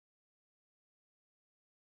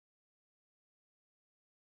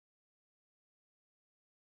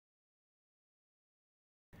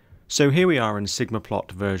So here we are in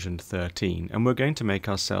SigmaPlot version 13, and we're going to make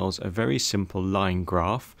ourselves a very simple line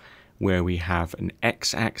graph where we have an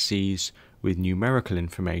x-axis with numerical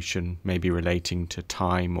information, maybe relating to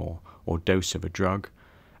time or dose of a drug,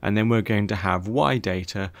 and then we're going to have y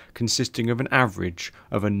data consisting of an average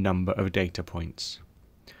of a number of data points.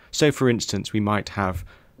 So for instance, we might have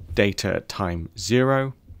data at time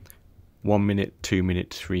 0, 1 minute, 2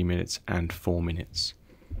 minutes, 3 minutes, and 4 minutes.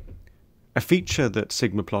 A feature that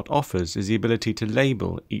SigmaPlot offers is the ability to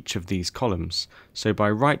label each of these columns. So by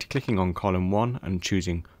right-clicking on column 1 and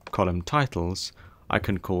choosing column titles, I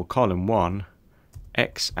can call column 1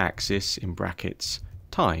 x-axis in brackets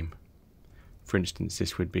time. For instance,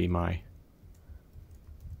 this would be my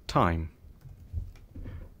time.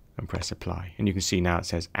 And press apply. And you can see now it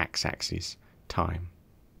says x-axis time.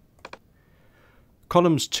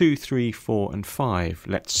 Columns 2, 3, 4 and 5,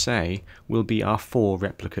 let's say, will be our 4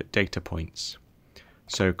 replicate data points.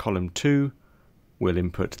 So column 2 will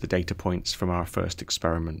input the data points from our first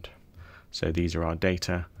experiment. So these are our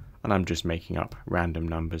data, and I'm just making up random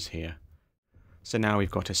numbers here. So now we've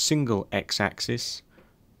got a single x-axis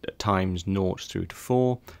that times 0 through to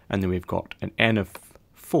 4, and then we've got an n of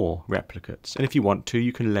 4 replicates. And if you want to,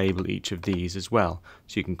 you can label each of these as well.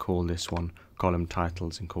 So you can call this one column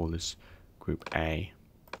titles and call this Group A.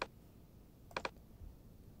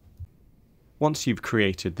 Once you've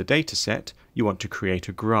created the data set, you want to create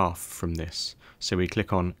a graph from this. So we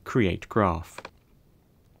click on Create Graph.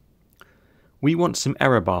 We want some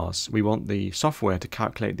error bars. We want the software to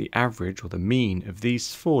calculate the average or the mean of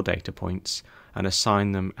these 4 data points and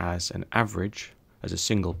assign them as an average, as a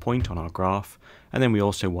single point on our graph, and then we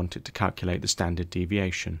also want it to calculate the standard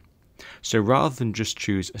deviation. So rather than just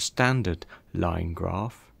choose a standard line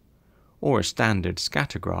graph, or a standard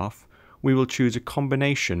scatter graph, we will choose a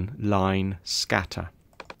combination line scatter.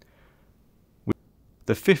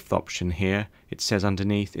 The fifth option here, it says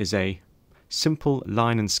underneath, is a simple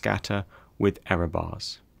line and scatter with error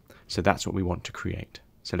bars. So that's what we want to create.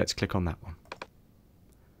 So let's click on that one.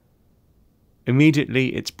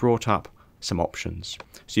 Immediately it's brought up some options.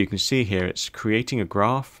 So you can see here it's creating a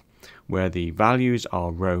graph where the values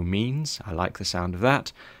are row means. I like the sound of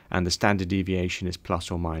that. And the standard deviation is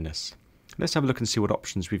plus or minus. Let's have a look and see what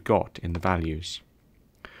options we've got in the values.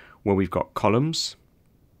 Well, we've got columns,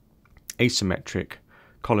 asymmetric,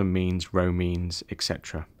 column means, row means,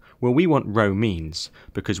 etc. Well, we want row means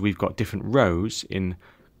because we've got different rows in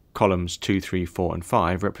columns 2, 3, 4 and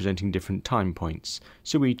 5 representing different time points.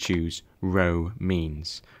 So we choose row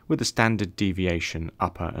means with the standard deviation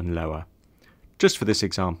upper and lower. Just for this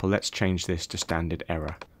example, let's change this to standard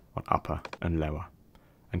error on upper and lower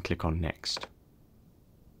and click on Next.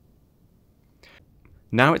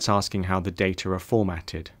 Now it's asking how the data are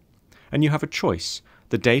formatted. And you have a choice.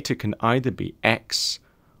 The data can either be X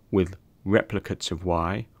with replicates of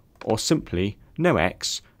Y, or simply no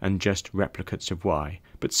X and just replicates of Y.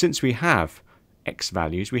 But since we have X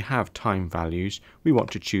values, we have time values, we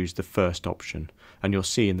want to choose the first option. And you'll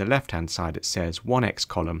see in the left-hand side it says 1 X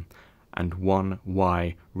column and 1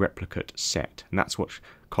 Y replicate set. And that's what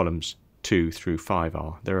columns 2 through 5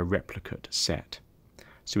 are. They're a replicate set.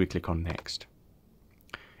 So we click on Next.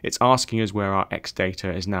 It's asking us where our X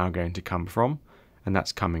data is now going to come from, and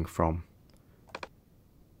that's coming from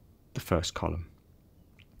the first column.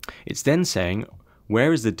 It's then saying,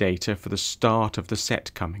 where is the data for the start of the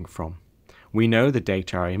set coming from? We know the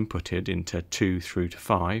data are inputted into 2 through to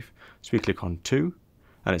 5, so we click on 2,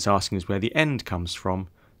 and it's asking us where the end comes from,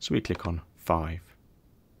 so we click on 5.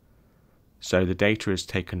 So the data is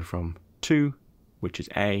taken from 2, which is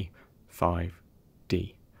A, 5,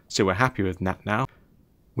 D. So we're happy with that now.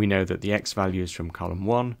 We know that the X value is from column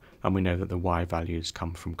 1, and we know that the Y values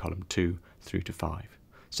come from column 2 through to 5.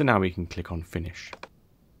 So now we can click on Finish.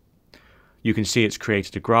 You can see it's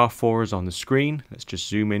created a graph for us on the screen. Let's just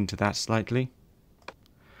zoom into that slightly.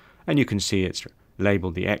 And you can see it's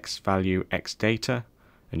labeled the X value X data,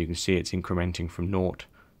 and you can see it's incrementing from 0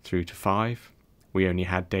 through to 5. We only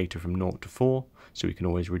had data from 0 to 4, so we can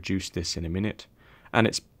always reduce this in a minute. And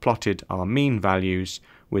it's plotted our mean values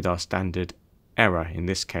with our standard error, in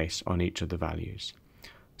this case, on each of the values.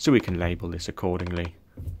 So we can label this accordingly.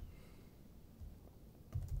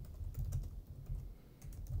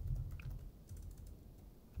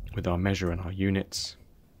 With our measure and our units.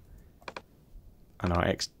 And our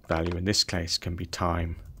X value in this case can be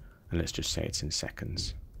time, and let's just say it's in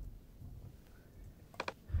seconds.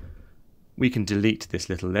 We can delete this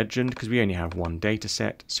little legend because we only have one data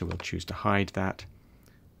set, so we'll choose to hide that.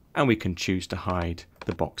 And we can choose to hide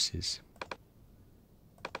the boxes.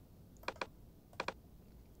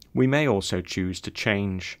 We may also choose to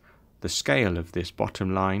change the scale of this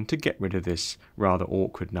bottom line to get rid of this rather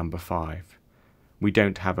awkward number 5. We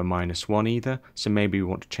don't have a -1 either, so maybe we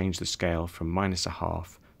want to change the scale from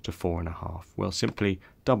 -0.5 to 4.5. We'll simply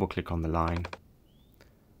double click on the line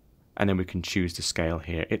and then we can choose the scale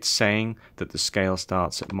here. It's saying that the scale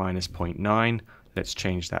starts at -0.9. Let's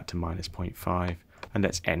change that to -0.5 and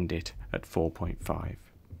let's end it at 4.5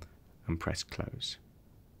 and press close.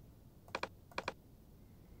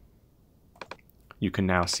 You can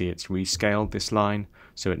now see it's rescaled this line,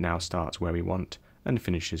 so it now starts where we want and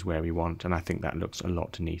finishes where we want, and I think that looks a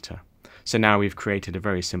lot neater. So now we've created a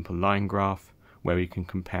very simple line graph where we can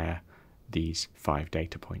compare these 5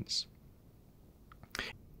 data points.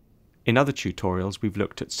 In other tutorials we've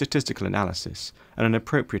looked at statistical analysis, and an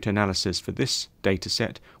appropriate analysis for this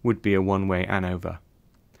dataset would be a one-way ANOVA.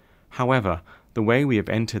 However, the way we have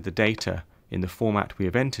entered the data in the format we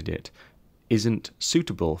have entered it isn't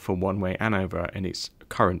suitable for one-way ANOVA in its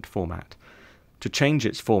current format. To change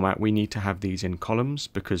its format we need to have these in columns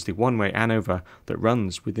because the one-way ANOVA that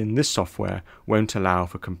runs within this software won't allow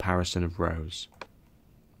for comparison of rows.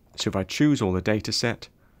 So if I choose all the data set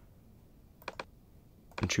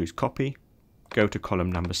and choose copy, go to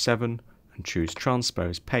column number 7 and choose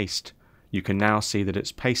transpose paste, you can now see that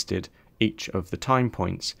it's pasted each of the time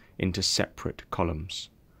points into separate columns.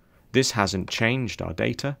 This hasn't changed our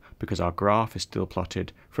data because our graph is still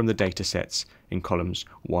plotted from the data sets in columns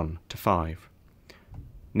 1 to 5.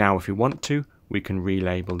 Now if we want to, we can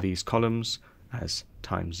relabel these columns as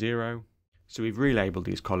time 0. So we've relabeled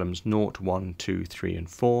these columns 0, 1, 2, 3 and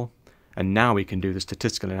 4, and now we can do the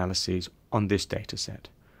statistical analyses on this data set.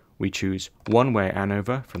 We choose one-way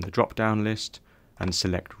ANOVA from the drop-down list and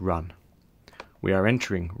select Run. We are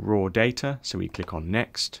entering raw data, so we click on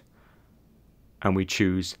Next, and we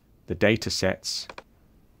choose the data sets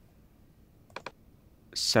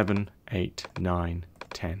 7, 8, 9,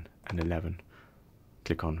 10 and 11.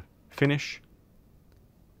 Click on Finish.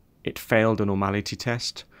 It failed a normality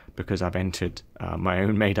test because I've entered my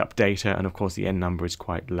own made-up data, and of course the N number is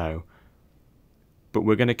quite low. But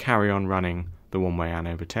we're going to carry on running the one-way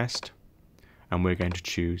ANOVA test, and we're going to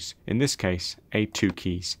choose, in this case, a 2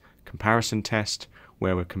 keys comparison test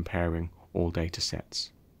where we're comparing all data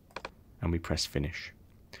sets. And we press Finish.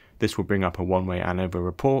 This will bring up a one-way ANOVA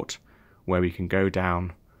report where we can go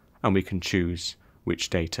down and we can choose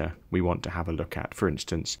which data we want to have a look at, for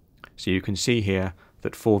instance. So you can see here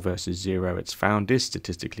that 4 versus 0 it's found is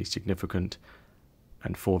statistically significant,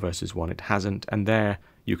 and 4 versus 1 it hasn't, and there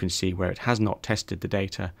you can see where it has not tested the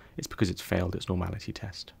data, it's because it's failed its normality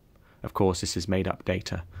test. Of course this is made up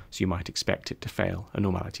data, so you might expect it to fail a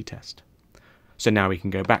normality test. So now we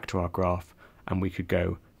can go back to our graph and we could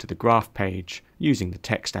go to the graph page using the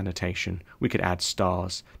text annotation. We could add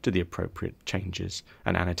stars to the appropriate changes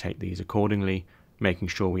and annotate these accordingly, making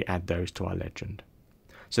sure we add those to our legend.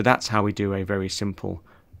 So that's how we do a very simple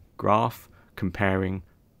graph comparing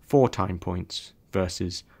 4 time points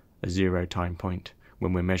versus a 0 time point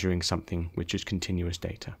when we're measuring something which is continuous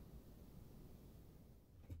data.